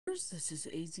This is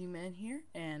AZ Man here,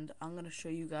 and I'm going to show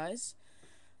you guys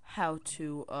how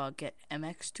to get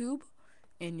MXTube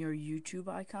in your YouTube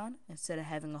icon. Instead of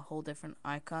having a whole different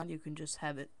icon, you can just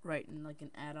have it right in like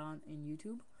an add-on in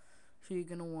YouTube. So you're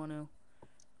going to want to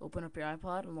open up your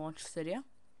iPod and launch Cydia.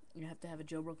 You have to have a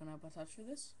jailbroken iPod Touch for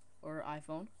this, or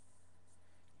iPhone.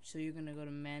 So you're going to go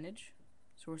to Manage,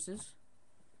 Sources,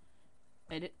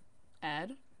 Edit,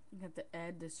 Add. You have to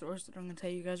add the source that I'm going to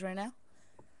tell you guys right now.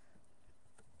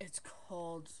 It's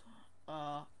called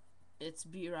it's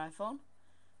Be Your iPhone.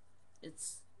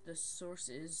 It's the source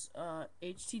is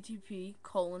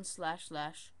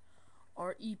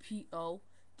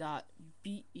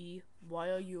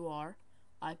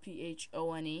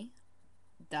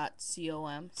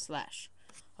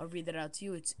I'll read that out to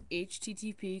you. It's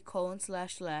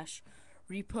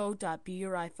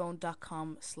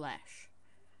http://repo.beyouriphone.com/.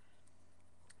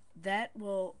 That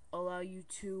will allow you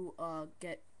to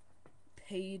get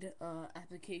paid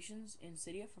applications in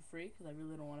Cydia for free, because I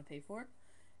really don't want to pay for it.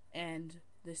 And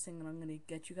this thing that I'm gonna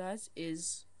get you guys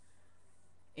it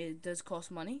does cost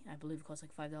money. I believe it costs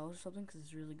like $5 or something, because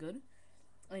it's really good.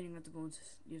 And you have to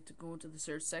go into the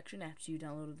search section after you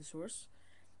downloaded the source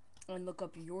and look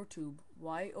up YourTube,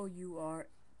 YOURTUBE,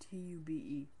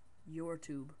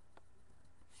 YourTube.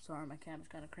 Sorry, my camera's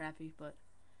kind of crappy, but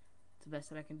it's the best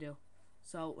that I can do.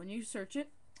 So when you search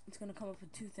it, it's gonna come up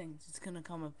with two things. It's gonna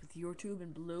come up with YourTube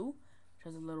in blue, which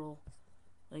has a little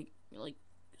like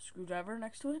screwdriver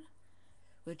next to it,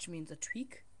 which means a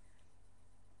tweak.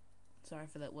 Sorry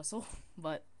for that whistle,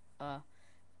 but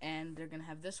and they're gonna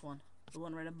have this one, the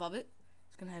one right above it.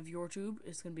 It's gonna have YourTube.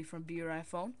 It's gonna be from Be Your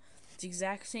iPhone. It's the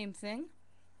exact same thing.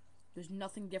 There's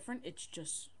nothing different. It's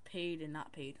just paid and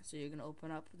not paid. So you're gonna open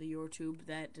up the YourTube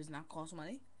that does not cost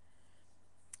money,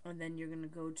 and then you're gonna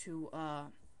go to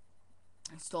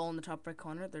install in the top right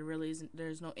corner.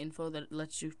 There's no info that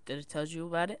it tells you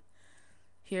about it.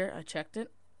 Here, I checked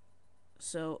it.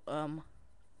 So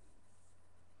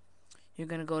you're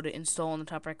gonna go to install in the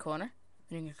top right corner,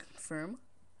 and you're gonna confirm.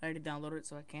 I already downloaded it,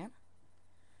 so I can't.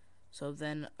 So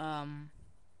then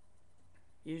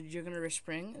you're gonna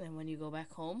respring, and then when you go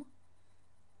back home,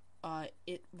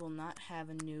 it will not have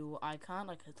a new icon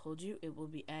like I told you. It will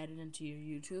be added into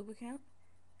your YouTube account,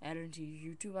 added into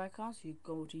your YouTube icon. So you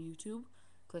go to YouTube,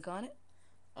 click on it.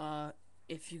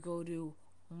 If you go to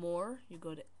more, you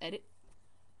go to edit.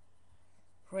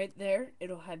 Right there,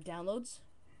 it'll have downloads.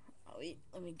 Oh wait,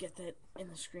 let me get that in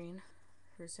the screen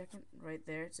for a second. Right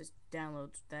there, it says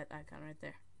downloads. That icon right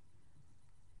there.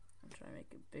 I'm trying to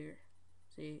make it bigger.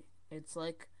 See, it's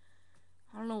like,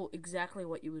 I don't know exactly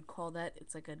what you would call that.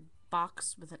 It's like a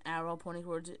box with an arrow pointing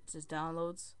towards it. It says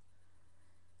downloads.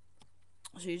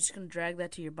 So you're just going to drag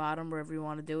that to your bottom wherever you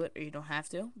want to do it, or you don't have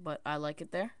to, but I like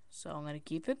it there, so I'm going to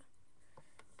keep it.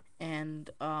 And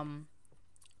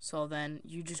so then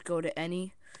you just go to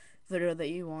any video that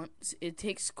you want. It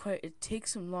takes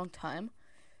some long time,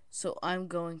 so I'm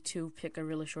going to pick a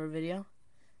really short video.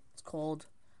 It's called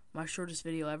my shortest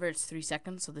video ever. It's 3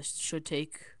 seconds, so this should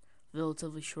take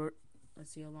relatively short.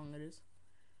 Let's see how long it is.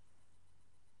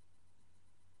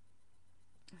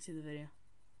 Let's see the video.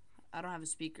 I don't have a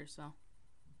speaker, so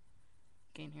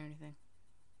can't hear anything.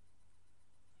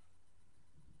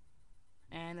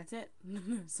 And that's it.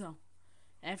 So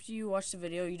after you watch the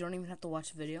video, you don't even have to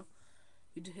watch the video.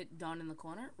 You just hit done in the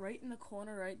corner. Right in the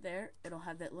corner right there, it'll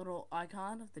have that little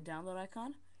icon, the download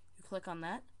icon. You click on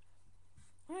that.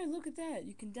 Alright, look at that.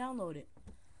 You can download it.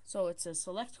 So it says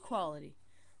select quality.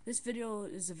 This video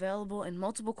is available in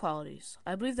multiple qualities.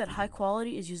 I believe that high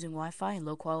quality is using Wi-Fi and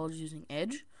low quality is using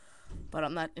Edge, but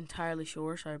I'm not entirely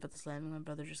sure. Sorry about the slamming. My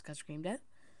brother just got screamed at.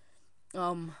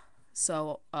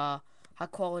 High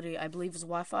quality, I believe, is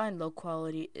Wi-Fi, and low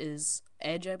quality is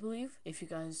Edge, I believe. If you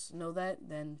guys know that,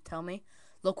 then tell me.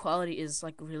 Low quality is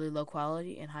like really low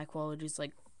quality, and high quality is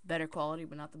like better quality,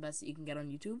 but not the best that you can get on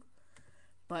YouTube.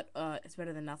 But it's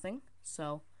better than nothing.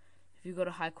 So if you go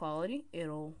to high quality,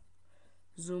 it'll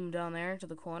zoom down there to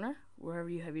the corner. Wherever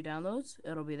you have your downloads,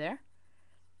 it'll be there.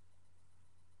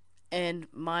 And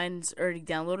mine's already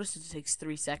downloaded, so it takes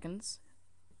 3 seconds.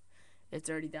 It's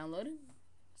already downloaded,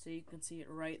 so you can see it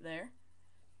right there.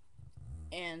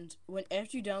 And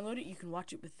after you download it, you can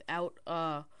watch it without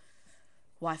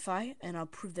Wi-Fi, and I'll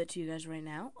prove that to you guys right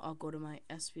now. I'll go to my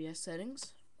SPS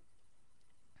settings.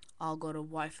 I'll go to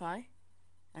Wi-Fi,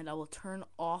 and I will turn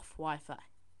off Wi-Fi.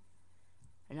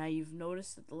 And now you've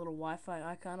noticed that the little Wi-Fi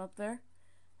icon up there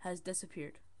has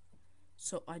disappeared.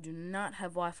 So I do not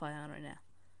have Wi-Fi on right now.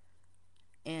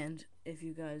 And if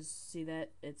you guys see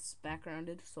that, it's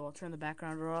backgrounded, so I'll turn the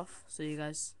backgrounder off. So you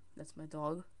guys, that's my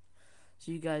dog.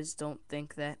 So you guys don't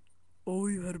think that Oh,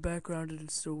 you had a background and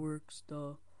it still works,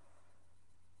 duh.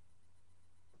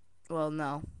 Well,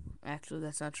 no. Actually,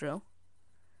 that's not true.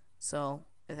 So,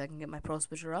 if I can get my Pro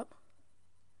Switcher up,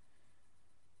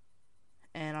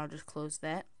 and I'll just close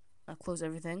that. I'll close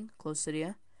everything, close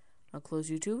Cydia, I'll close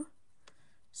YouTube.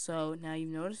 So, now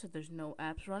you've noticed that there's no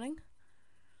apps running.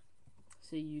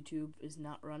 See, YouTube is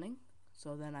not running.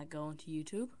 So then I go into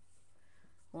YouTube,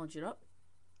 launch it up.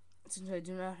 Since I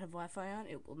do not have Wi-Fi on,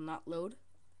 it will not load.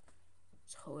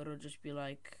 So it'll just be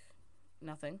like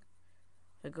nothing.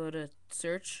 If I go to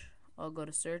search, I'll go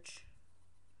to search.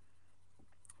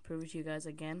 Prove it to you guys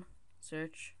again.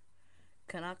 Search.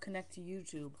 Cannot connect to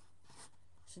YouTube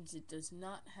since it does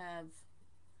not have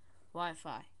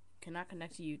Wi-Fi. Cannot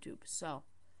connect to YouTube. So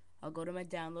I'll go to my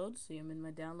downloads. See, I'm in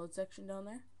my download section down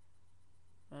there.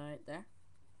 Right there.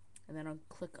 And then I'll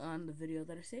click on the video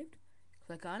that I saved.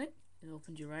 Click on it. It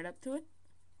opens you right up to it.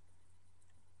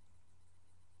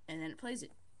 And then it plays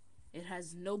it. It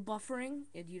has no buffering.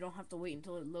 You don't have to wait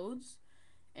until it loads.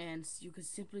 And you can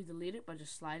simply delete it by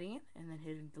just sliding it and then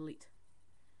hitting delete.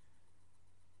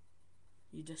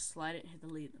 You just slide it and hit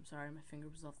delete. I'm sorry, my finger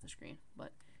was off the screen.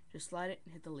 But just slide it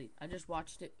and hit delete. I just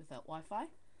watched it without Wi-Fi.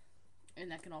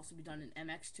 And that can also be done in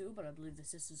MXTube, but I believe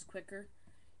this is quicker,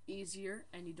 easier,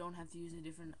 and you don't have to use a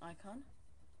different icon.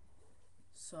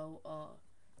 So,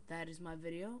 that is my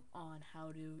video on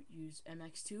how to use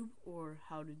MXTube or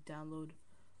how to download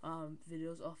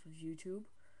videos off of YouTube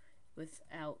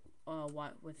without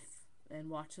and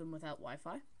watch them without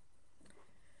Wi-Fi.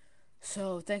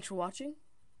 So thanks for watching,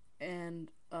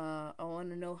 and I want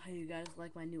to know how you guys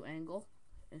like my new angle.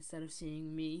 Instead of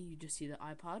seeing me, you just see the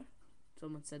iPod.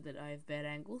 Someone said that I have bad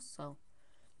angles, so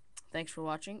thanks for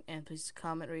watching, and please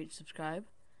comment, rate, subscribe.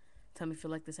 Tell me if you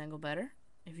like this angle better.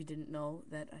 If you didn't know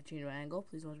that I changed my angle,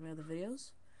 please watch my other videos.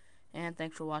 And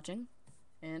thanks for watching,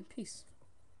 and peace.